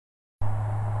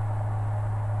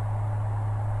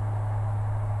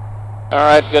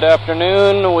Alright, good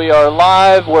afternoon. We are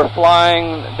live. We're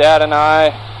flying, Dad and I,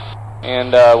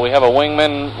 and we have a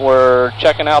wingman. We're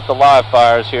checking out the live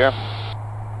fires here.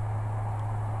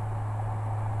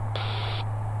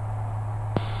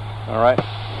 Alright.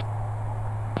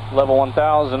 Level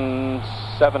 1000,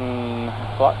 7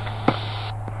 o'clock.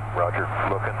 Roger,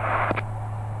 looking.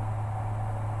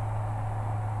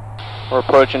 We're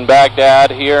approaching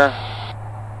Baghdad here.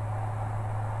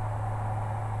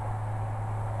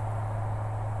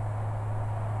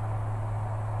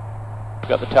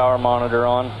 Got the tower monitor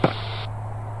on.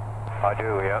 I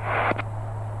do, yeah.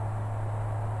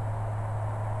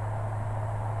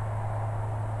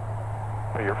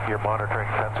 You're monitoring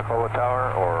Pensacola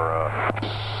Tower or?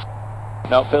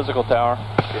 No, physical tower.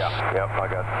 Yeah, yep. I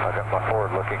got my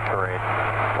forward-looking terrain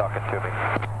talking to me.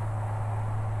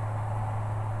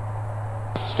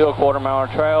 Still a quarter-mile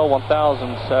trail,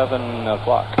 1007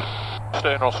 o'clock.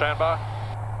 Staying on standby?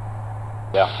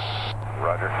 Yeah.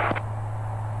 Roger.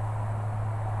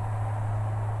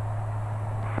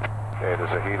 Okay,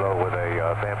 there's a helo with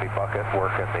a Bambi bucket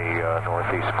working the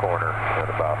northeast corner at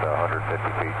about 150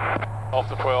 feet. Off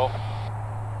the 12.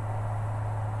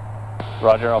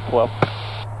 Roger, off 12.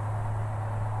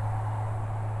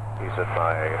 He's at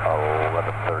my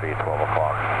 11:30, 12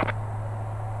 o'clock.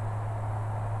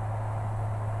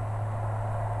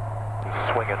 He's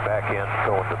swinging back in,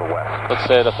 going to the west. Let's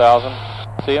say at 1000.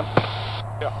 See him?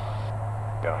 Yeah.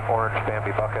 Yeah, orange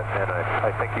Bambi bucket, and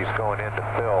I think he's going in to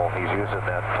fill. He's using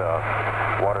that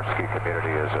water ski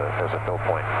community as a fill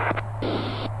point.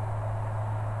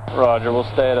 Roger, we'll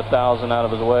stay at 1000 out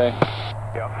of his way.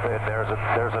 Yeah, and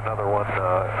there's another one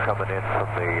coming in from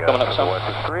the Coming up from the west.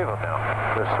 There's three of them now.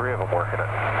 There's three of them working it.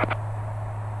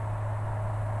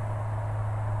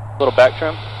 Little back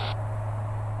trim.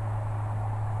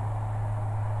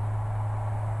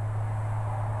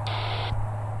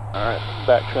 Alright,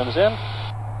 back trim's in.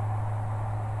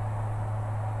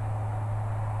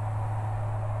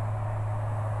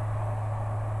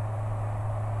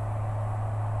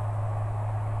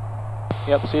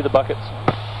 Yep, see the buckets.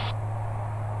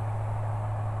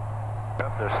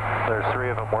 Yep, there's three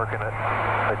of them working it.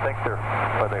 I think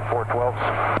are they 412s?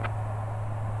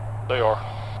 They are.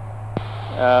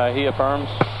 He affirms.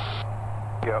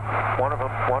 Yep, one of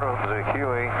them's a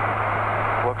Huey.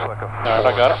 Looks like a 412,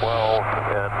 I got it.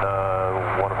 And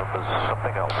one of them is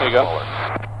something else. Here you go. Smaller.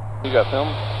 You got film?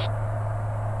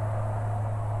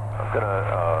 I'm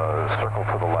gonna circle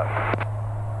to the left.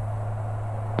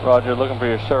 Roger, looking for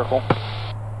your circle.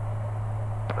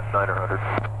 900.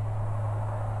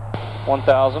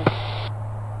 1000.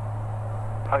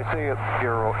 I see it.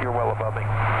 You're well above me.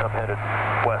 I'm headed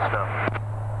west now.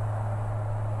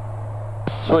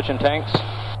 Switching tanks.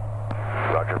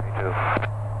 Roger, me too.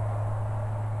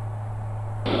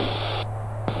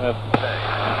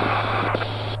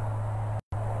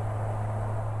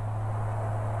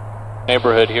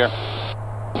 Neighborhood here.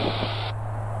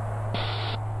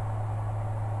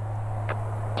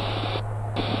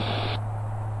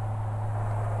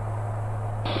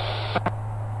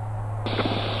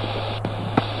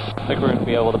 I think we're going to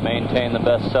be able to maintain the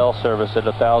best cell service at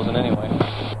 1000 anyway.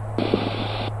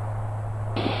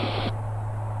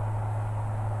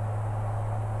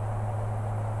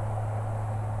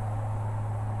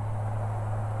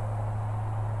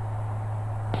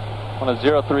 On a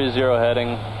 030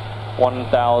 heading,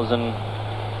 1000,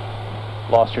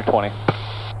 lost your 20. I'm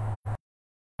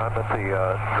at the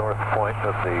north point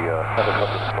of the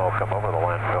smoke. I'm over the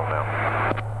landfill now.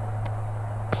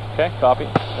 Okay, copy.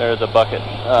 There's a bucket.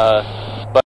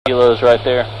 Bucket kilos right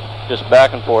there. Just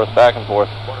back and forth, back and forth.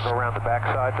 Want to go around the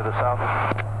backside to the south?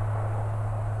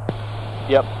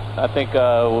 Yep, I think,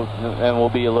 and we'll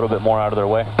be a little bit more out of their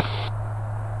way.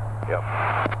 Yep.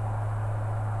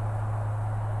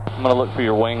 I'm going to look for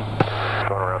your wing.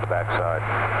 Going around the backside.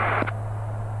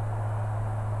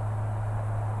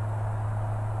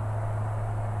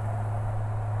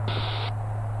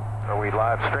 Are we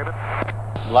live streaming?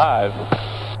 Live.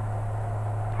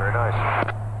 Very nice.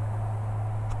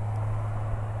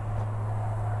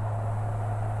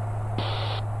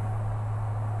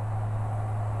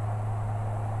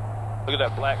 Look at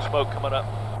that black smoke coming up.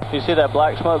 Do you see that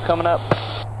black smoke coming up?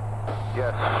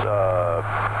 Yes,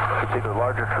 it's either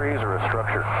larger trees or a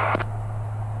structure.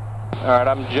 Alright,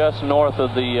 I'm just north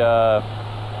of the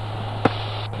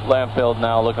landfill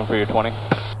now looking for your 20.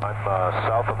 I'm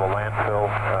south of the landfill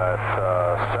at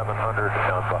 700,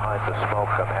 and I'm behind the smoke.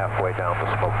 I'm halfway down the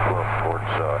smoke plume towards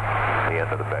the end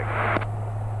of the bank.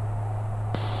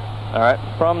 Alright,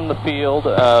 from the field,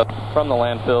 from the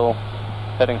landfill,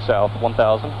 heading south,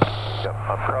 1000. Yep,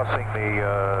 I'm crossing the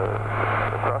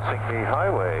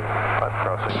highway. I'm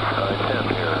crossing I-10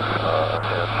 here, and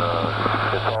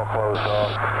it's all closed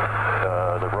off.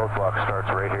 The roadblock starts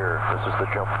right here. This is the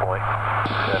jump point,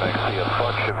 and I see a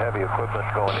bunch of heavy equipment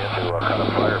going into a kind of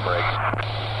fire break.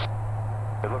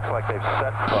 It looks like they've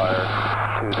set fire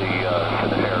to the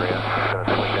area. I'm going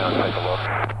to swing down and take a look.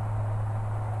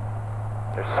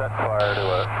 They've set fire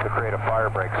to create a fire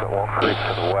break so it won't creep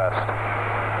to the west.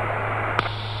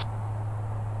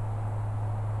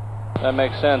 That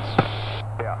makes sense.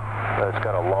 Yeah, it's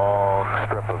got a long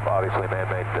strip of obviously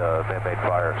man-made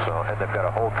fire. So, and they've got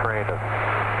a whole train of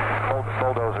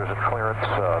bulldozers and clearance,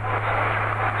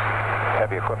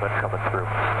 heavy equipment coming through.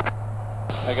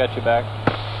 I got you back.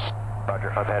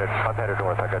 Roger, I'm headed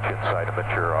north. I got you in sight. I'm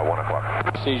at your 1 o'clock.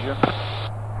 Seizure.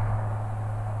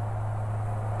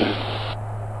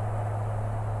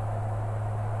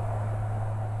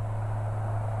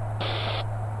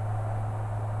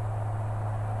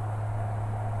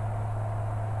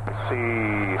 I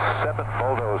see 7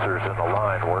 bulldozers in the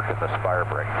line working this fire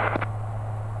break.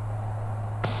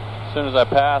 As soon as I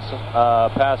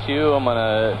pass you, I'm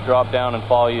gonna drop down and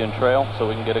follow you in trail so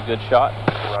we can get a good shot.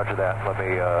 Roger that.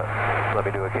 Let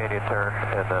me do a canyon turn,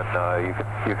 and then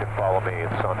you can follow me.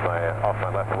 It's off my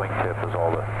left wingtip is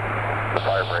all the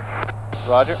fire break.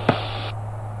 Roger.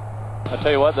 I'll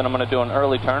tell you what, then I'm gonna do an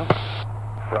early turn.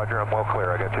 Roger, I'm well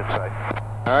clear. I got you in sight.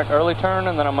 All right, early turn,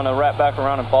 and then I'm gonna wrap back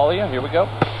around and follow you. Here we go.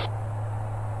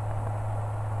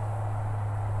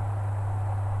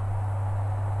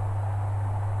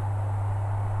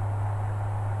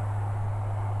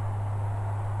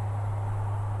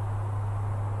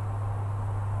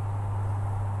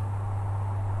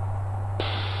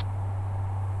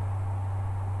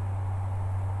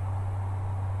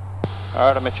 All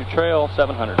right, I'm at your trail,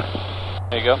 700.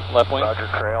 There you go, left wing. Roger,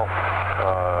 trail.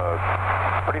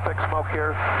 Pretty thick smoke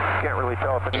here. Can't really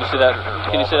tell if Can you see that?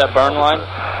 Can you see that burn line?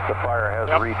 The fire has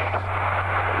reached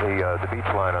the beach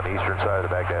line on the eastern side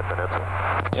of the Baghdad Peninsula.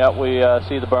 Yeah, we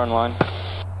see the burn line.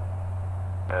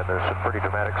 And there's some pretty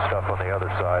dramatic stuff on the other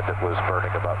side that was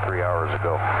burning about 3 hours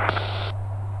ago.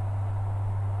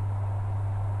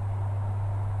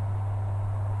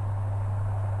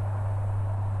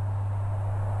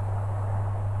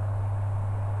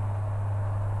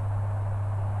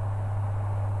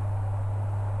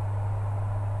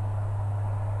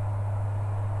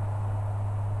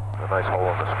 Nice hole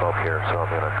in the smoke here, so I'm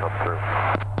going to come through.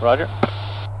 Roger.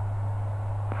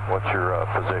 What's your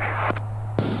position?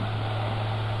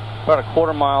 About a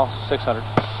quarter mile, 600.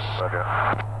 Roger.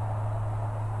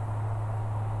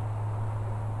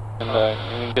 And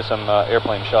you can get some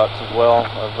airplane shots as well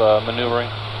of maneuvering.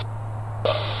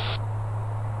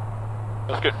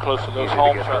 Let's get close to those Easy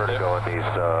homes to get right there. vertigo in these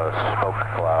smoke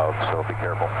clouds, so be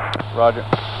careful. Roger.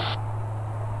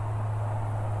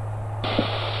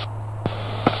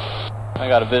 I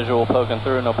got a visual poking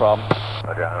through, no problem.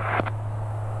 Roger.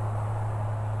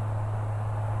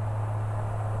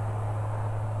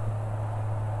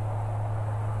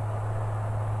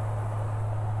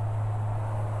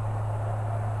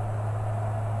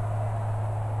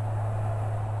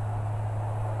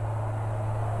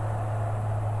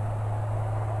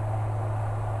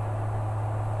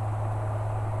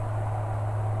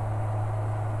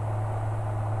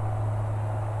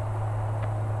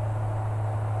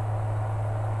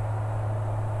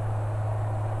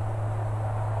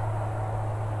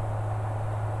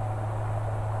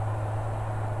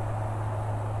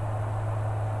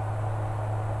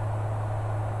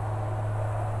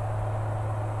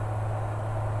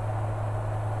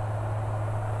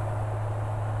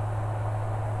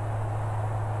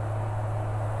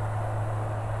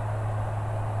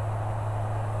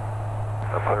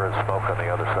 I'm clearing smoke on the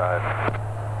other side.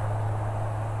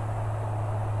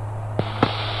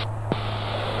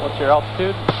 What's your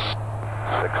altitude?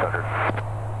 600.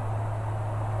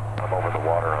 I'm over the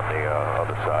water on the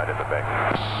other side in the bank.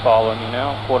 Following you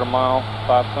now, quarter mile,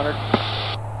 500.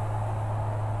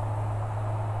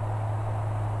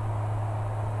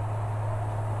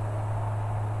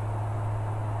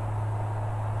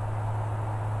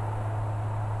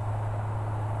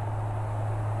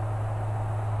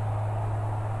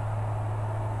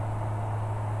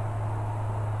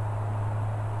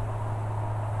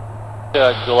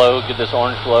 Glow, get this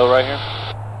orange glow right here.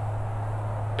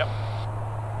 Yep.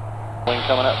 Wing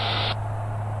coming up.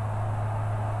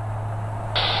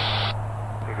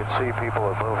 You can see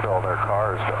people have moved all their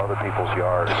cars to other people's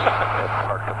yards and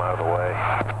parked them out of the way.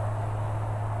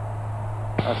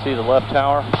 I see the left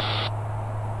tower.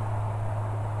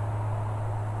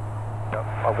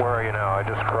 Yep. Where are you now? I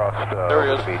just crossed There he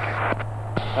over is. the beach.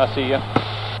 I see you.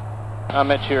 I'm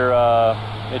at your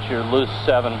loose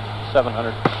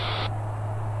 700.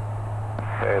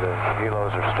 Okay, the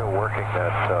helos are still working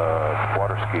that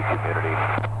water ski community.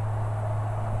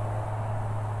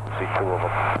 See 2 of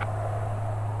them.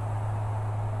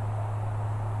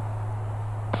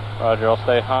 Roger, I'll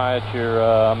stay high at your,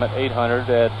 I'm at 800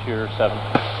 at your 7.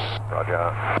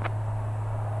 Roger.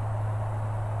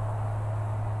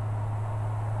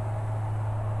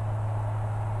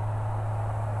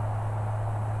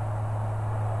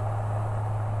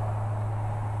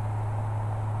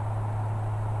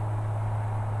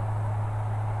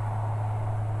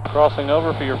 Crossing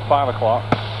over for your 5 o'clock.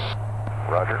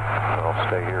 Roger, I'll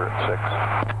stay here at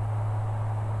 6.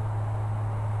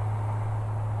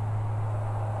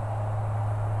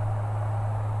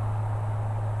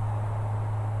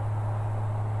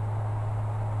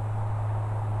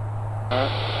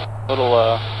 Alright,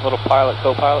 little pilot,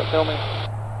 co-pilot, tell me.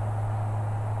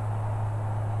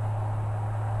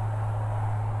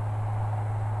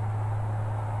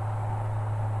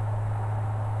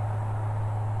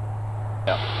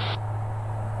 Yeah.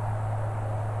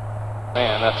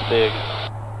 Man, that's big.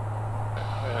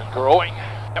 Growing.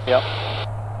 Yep.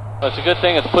 Well, it's a good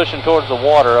thing it's pushing towards the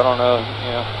water. I don't know,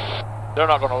 you know. They're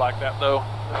not going to like that though.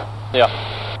 Yeah.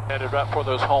 Headed right for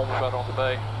those homes right on the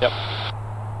bay. Yep.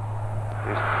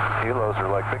 These helos are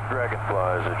like big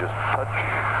dragonflies. They just touch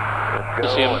and go.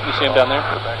 You see 'em down there?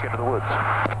 Back into the woods.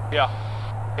 Yeah.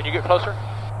 Can you get closer?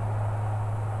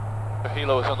 The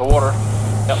helo is in the water.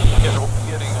 Yep.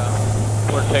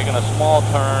 We're taking a small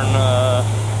turn,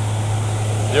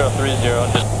 030,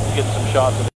 and just get some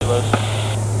shots of the helos.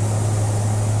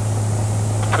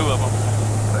 2 of them.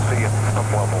 I see you. Up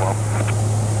well below.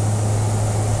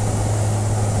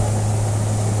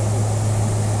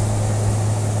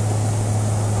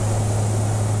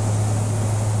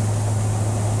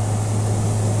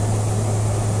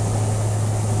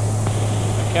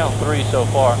 Count 3 so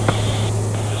far.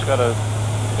 Just got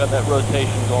that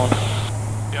rotation going.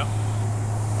 Yeah.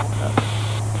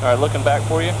 All right, looking back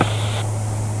for you.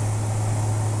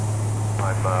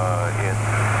 I'm in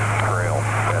trail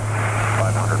at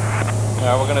 500. All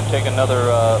right, we're going to take another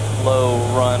low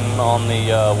run on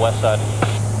the west side.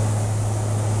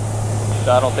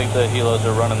 I don't think the helos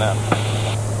are running that.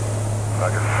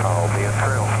 Roger, I'll be in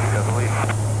trail. You got the lead.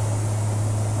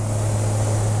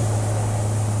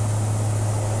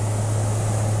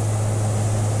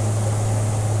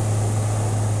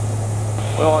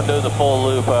 We won't do the full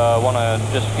loop. I want to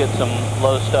just get some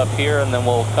low stuff here, and then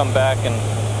we'll come back and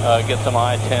get some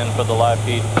I-10 for the live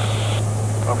feed.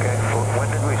 Okay, well, when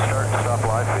did we start to stop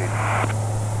live feed?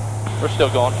 We're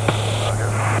still going. Roger.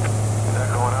 Is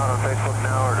that going out on Facebook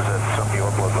now, or is that something you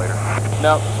upload later?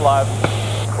 No, it's live.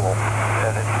 Cool.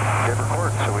 And it did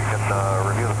record, so we can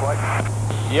review the flight?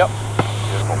 Yep.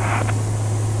 Beautiful.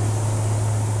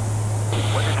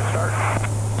 When did you start?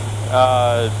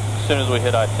 As soon as we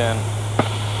hit I-10.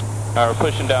 All right, we're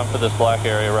pushing down for this black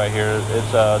area right here.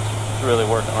 It's really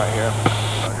working right here.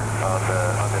 Roger.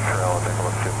 On the trail, I'll take a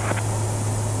look too.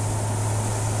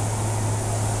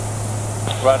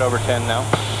 Right over 10 now.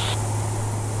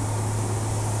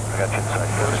 I got you inside.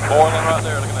 It's boiling right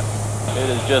there. Look at that. It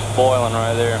is just boiling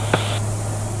right there.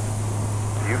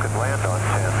 You could land on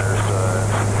 10. There's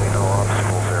absolutely no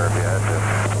obstacles there if you had to.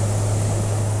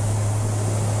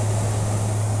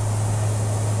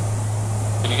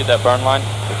 Can you get that burn line?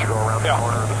 Did you go around the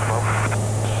corner of the smoke?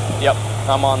 Yep.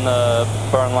 I'm on the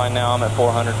burn line now. I'm at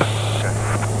 400. Okay.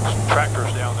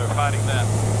 Tractors down there fighting that.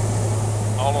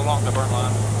 All along the burn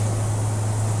line.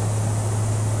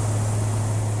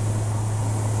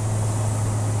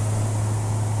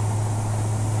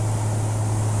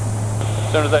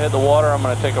 As soon as I hit the water, I'm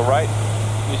going to take a right.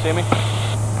 You see me?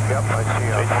 Yep, I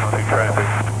see you. Two traffic.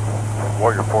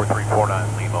 Warrior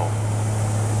 4349 Limo.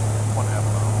 1/2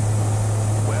 mile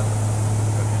west.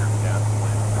 Enter gas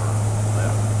plant for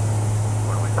left.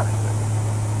 Runway 36.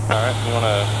 All right.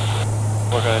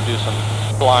 We're going to do some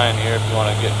flying here if you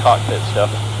want to get cockpit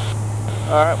stuff.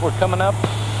 All right. We're coming up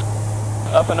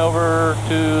and over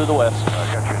to the west. I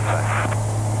got you inside.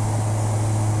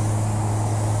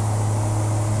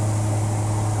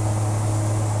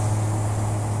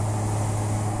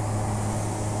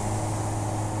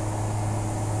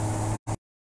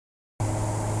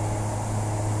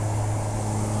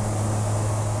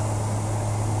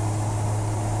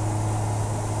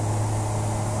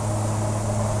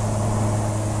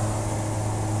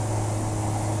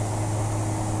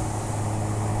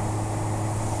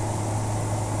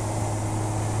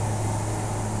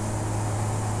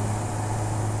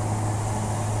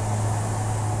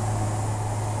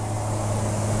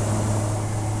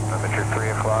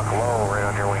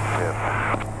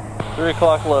 3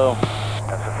 o'clock low.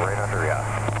 That's it, right under,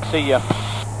 yeah. See ya.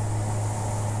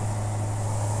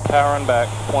 Powering back,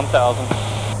 1,000.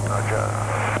 Roger.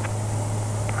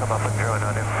 Come up and join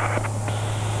on him.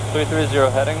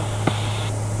 330 heading.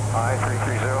 Hi,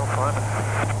 330, fun.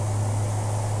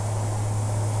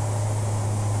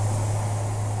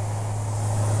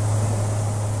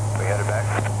 We headed back?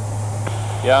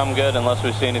 Yeah, I'm good unless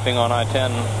we see anything on I-10.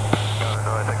 No,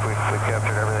 I think we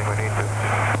captured everything we need to.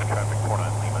 Traffic 49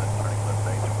 Lima, turning left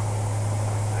base.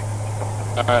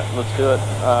 Alright, let's do it.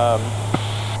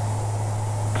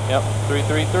 Yep,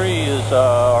 333 is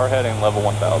our heading, level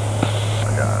 1,000.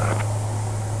 Okay.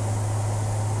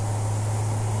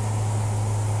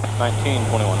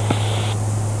 1921.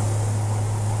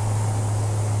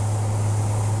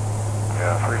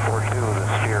 Yeah, 342 is a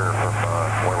steer from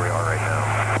where we are right now.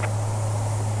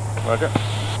 Roger.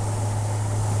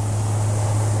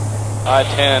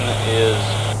 I-10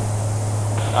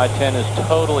 is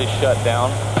totally shut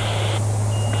down.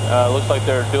 Looks like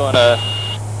they're doing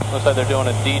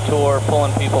a detour,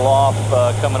 pulling people off,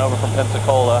 coming over from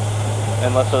Pensacola,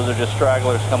 unless those are just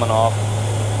stragglers coming off,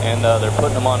 and they're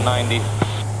putting them on 90. Yep,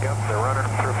 they're running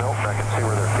them through Milton. I can see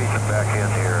where they're feeding back in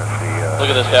here at the... Look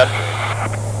at this, Dad.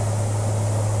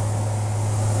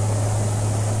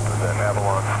 Is that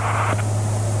Avalon?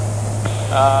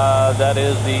 That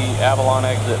is the Avalon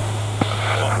exit.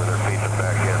 That's where they're feeding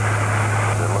back in.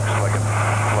 It looks like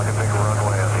a big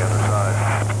runway on the other side.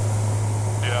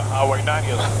 Yeah, Highway 90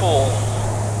 is full.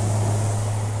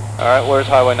 Alright, where's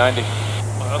Highway 90?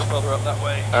 Well, that's further up that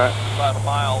way. Alright. About a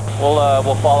mile.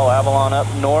 We'll follow Avalon up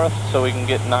north so we can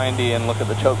get 90 and look at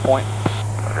the choke point.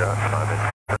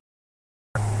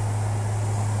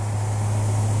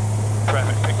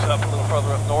 Traffic picks up a little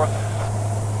further up north.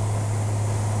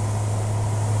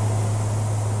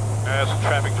 There's a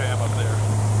traffic jam up there.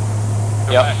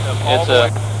 They're Yep, backed up all it's the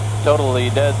way. totally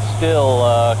dead still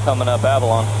coming up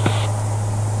Avalon.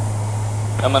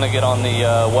 I'm going to get on the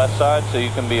west side so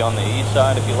you can be on the east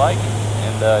side if you like,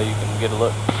 and you can get a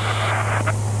look.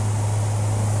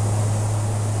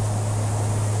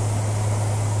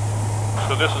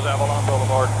 So this is Avalon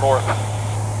Boulevard north.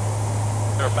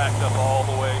 They're backed up all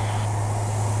the way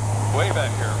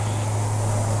back here.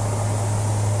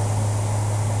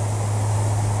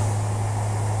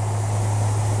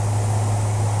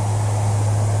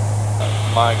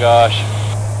 My gosh,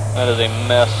 that is a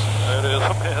mess. It is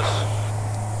a mess.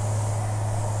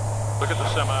 Look at the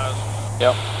semis.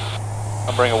 Yep.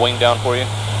 I'll bring a wing down for you.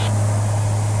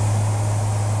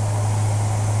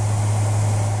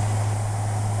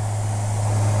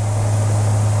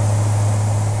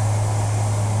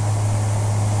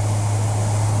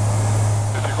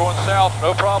 If you're going south,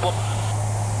 no problem.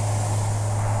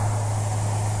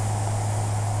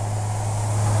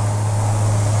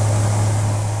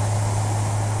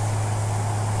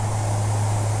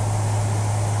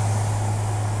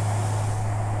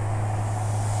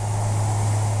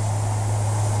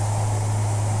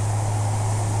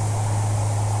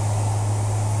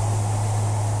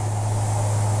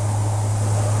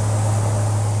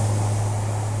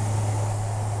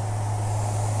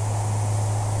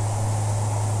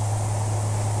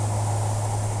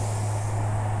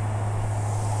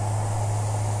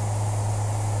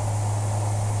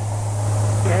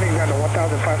 Heading down to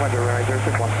 1,500, right, there's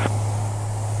this one.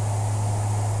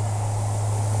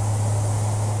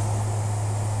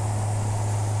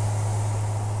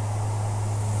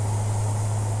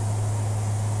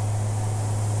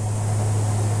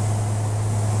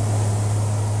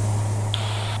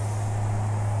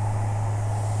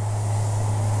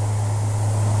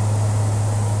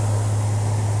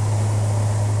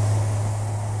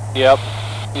 Yep.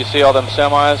 You see all them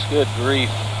semis? Good grief.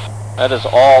 That is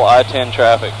all I-10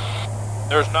 traffic.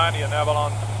 There's 90 and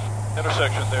Avalon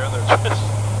intersection there. There's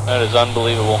That is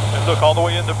unbelievable. and look all the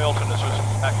way into Milton. It's just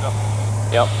backed up.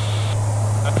 Yep.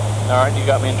 Alright, you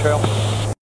got me in trail?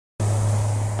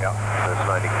 Yeah, that's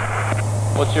 90.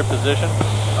 What's your position?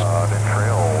 The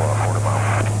trail, 40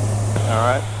 miles.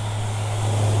 Alright.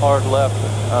 Hard left,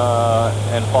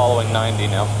 and following 90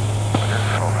 now.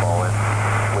 I'll fall in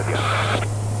with you.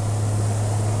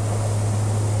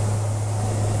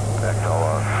 Next,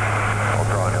 I'll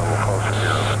draw in a little closer here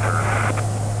on the turn.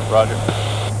 Roger.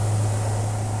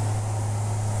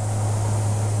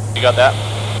 You got that?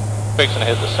 Fixing to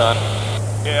hit the sun.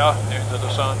 Yeah, into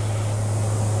the sun.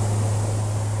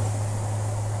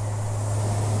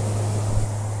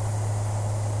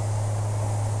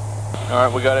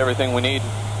 Alright, we got everything we need.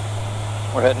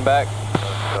 We're heading back.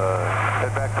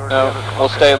 Head back towards No, the other we'll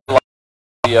stay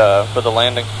for the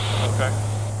landing. Okay.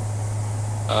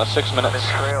 6 minutes.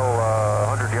 Trail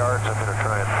 100 yards. I'm going to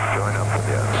try and join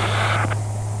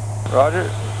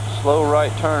Roger. Slow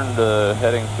right turn to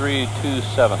heading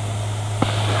 327.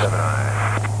 7I.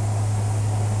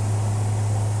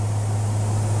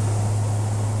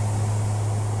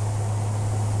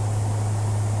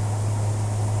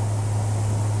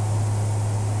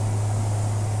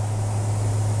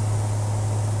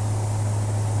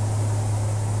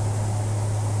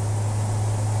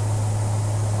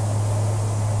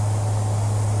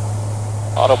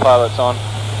 Autopilot's on.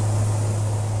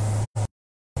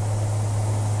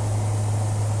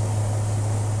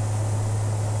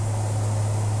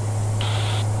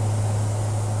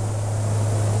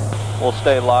 We'll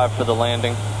stay live for the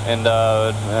landing, and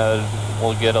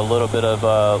we'll get a little bit of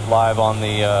live on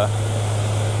the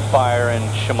fire in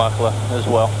Shimukla as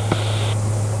well.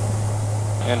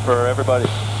 And for everybody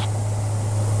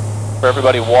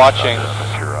watching,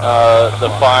 the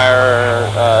fire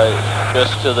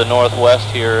just to the northwest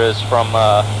here is from,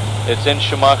 it's in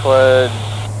Shimukla,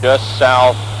 just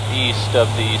southeast of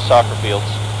the soccer fields.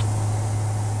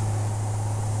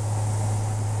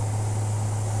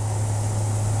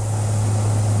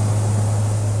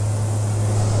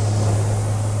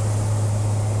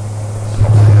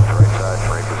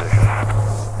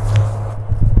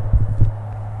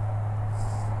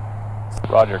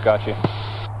 Roger, got you.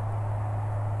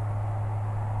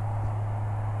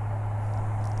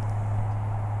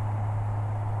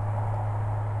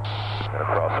 Gonna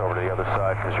cross over to the other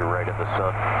side because you're right in the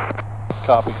sun.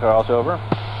 Copy, crossover.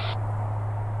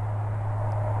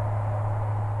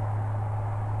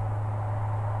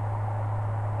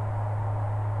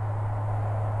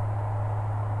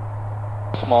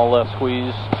 Small left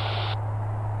squeeze.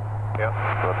 Yep,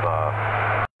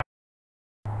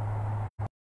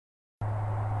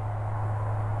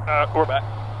 we're back.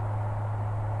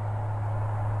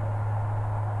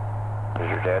 Is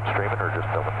your dad streaming or just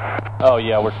filming? Oh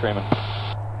yeah, we're streaming.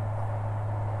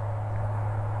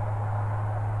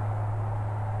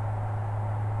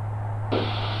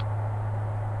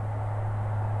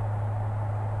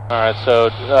 Alright, so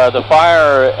the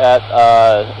fire at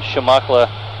Shimukla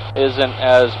isn't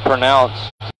as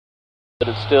pronounced, but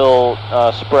it's still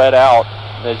spread out.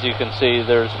 As you can see,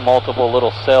 there's multiple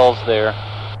little cells there.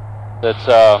 That's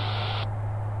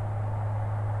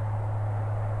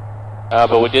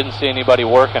but we didn't see anybody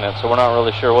working it, so we're not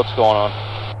really sure what's going on.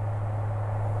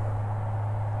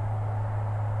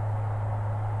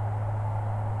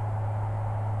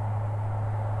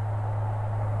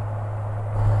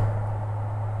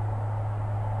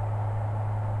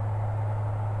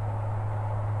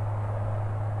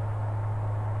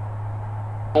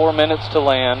 Four minutes to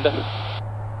land.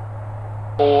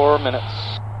 4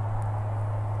 minutes.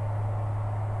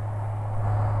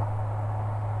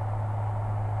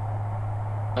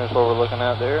 That's what we're looking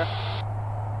at there.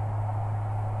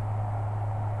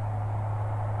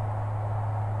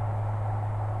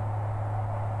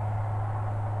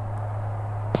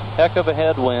 Heck of a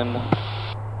headwind.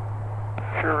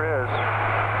 Sure is.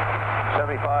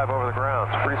 75 over the ground.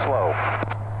 It's pretty slow.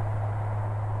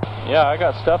 Yeah, I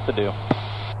got stuff to do.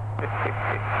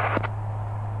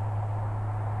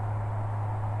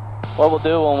 What we'll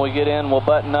do when we get in, we'll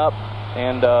button up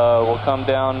and we'll come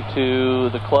down to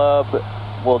the club.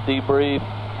 We'll debrief.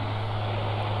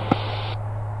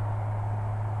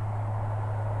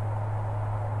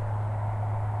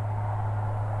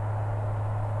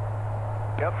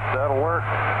 Yep, that'll work.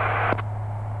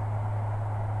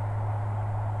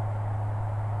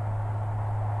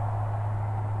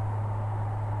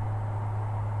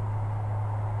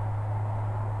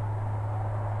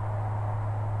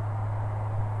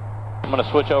 I'm going to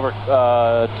switch over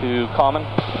to common.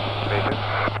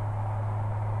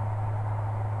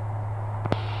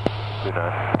 Good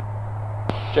night.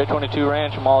 J22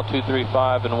 Ranch, mall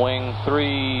 235 and wing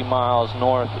 3 miles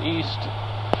northeast,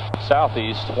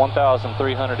 southeast,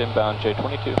 1,300 inbound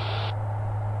J22.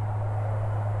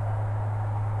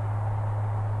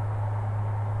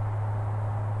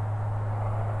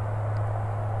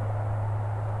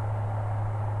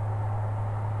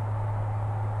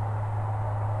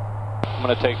 I'm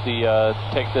going to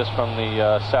take this from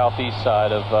the southeast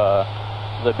side of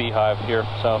the beehive here,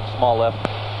 so small left.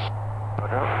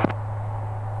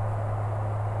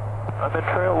 I'm in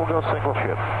trail, we'll go single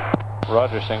ship.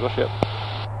 Roger, single ship.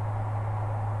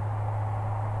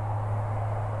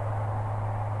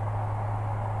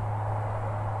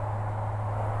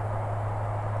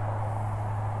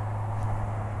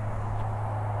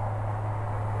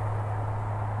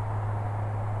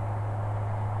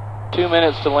 Two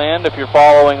minutes to land if you're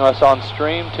following us on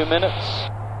stream, 2 minutes.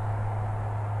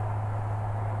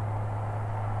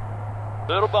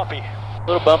 Little bumpy.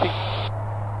 Little bumpy.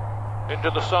 Into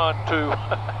the sun, too.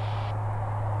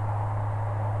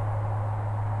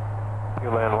 You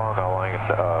land long, I'll land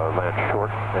short,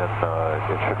 and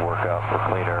it should work out for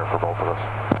clean air for both of us.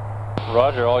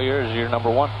 Roger, all yours. You're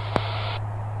number one.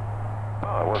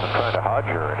 Oh, I wasn't trying to hodge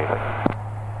you or anything.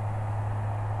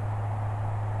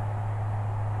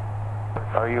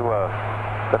 Are you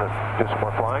going to do some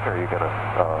more flying, or are you going to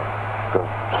go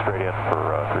straight in for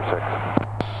 36?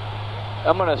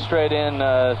 I'm going to straight in,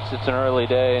 it's an early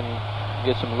day, and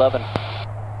get some 11.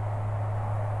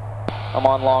 I'm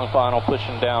on long final,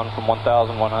 pushing down from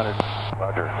 1,100.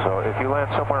 Roger. So if you land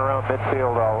somewhere around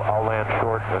midfield, I'll land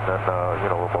short, and then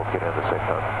we'll both get in at the same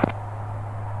time.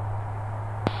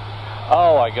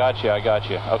 Oh, I got you.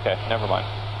 Okay, never mind.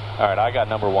 All right, I got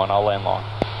number one. I'll land long.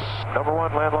 Number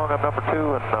one, land long. I'm number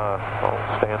two, and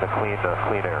I'll stay in the clean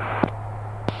air.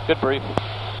 Good brief.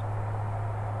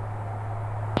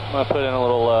 I'm gonna put in a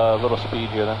little speed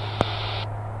here then.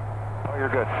 Oh, you're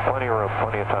good. Plenty of room,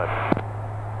 plenty of time.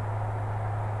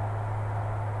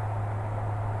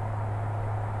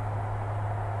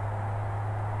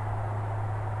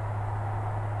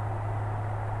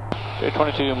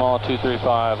 J22 mall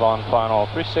 235 on final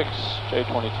 36,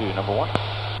 J22 number one.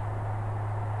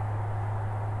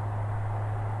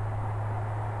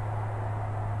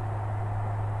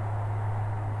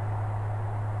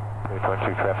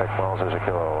 J22 traffic miles as a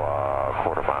kilo,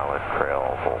 quarter mile in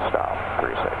trail, full stop,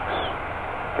 36.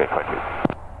 J22.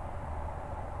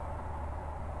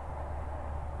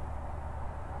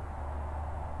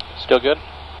 Still good?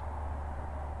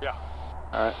 Yeah.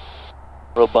 All right.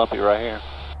 Real bumpy right here.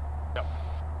 Yep.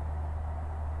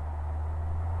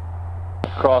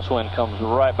 Crosswind comes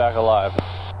right back alive.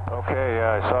 Okay,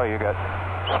 yeah, I saw you got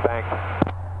spanked.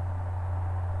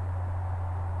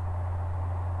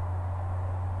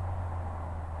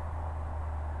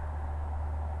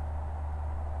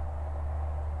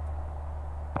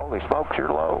 Holy smokes, you're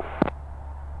low.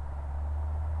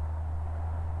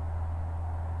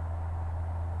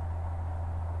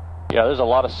 Yeah, there's a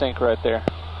lot of sink right there.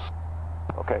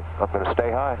 Okay, I'm going to stay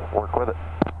high, work with it.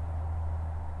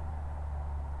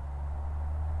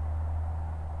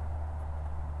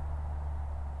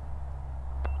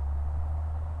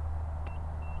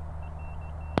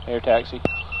 Air taxi.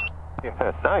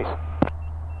 Yeah, nice.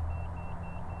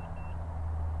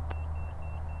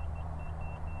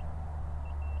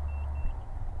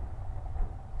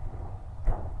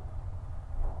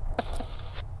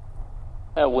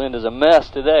 That wind is a mess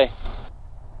today.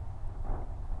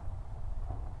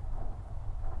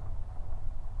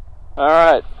 All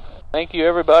right. Thank you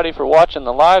everybody for watching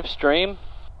the live stream.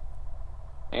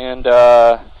 And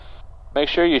make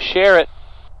sure you share it.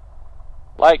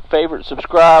 Like, favorite,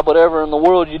 subscribe, whatever in the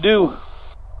world you do.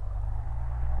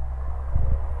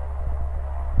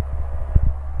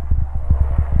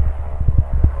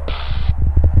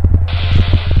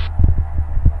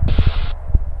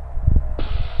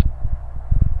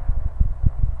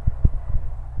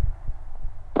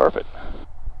 Perfect.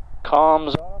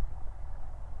 Comms off.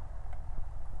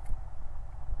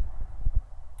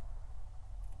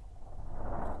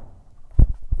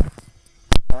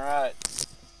 All right.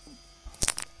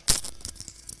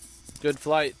 Good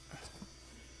flight.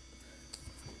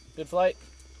 Good flight.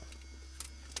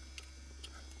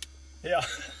 Yeah.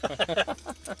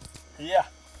 Yeah.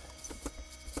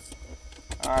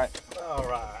 All right. All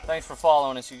right. Thanks for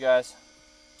following us, you guys.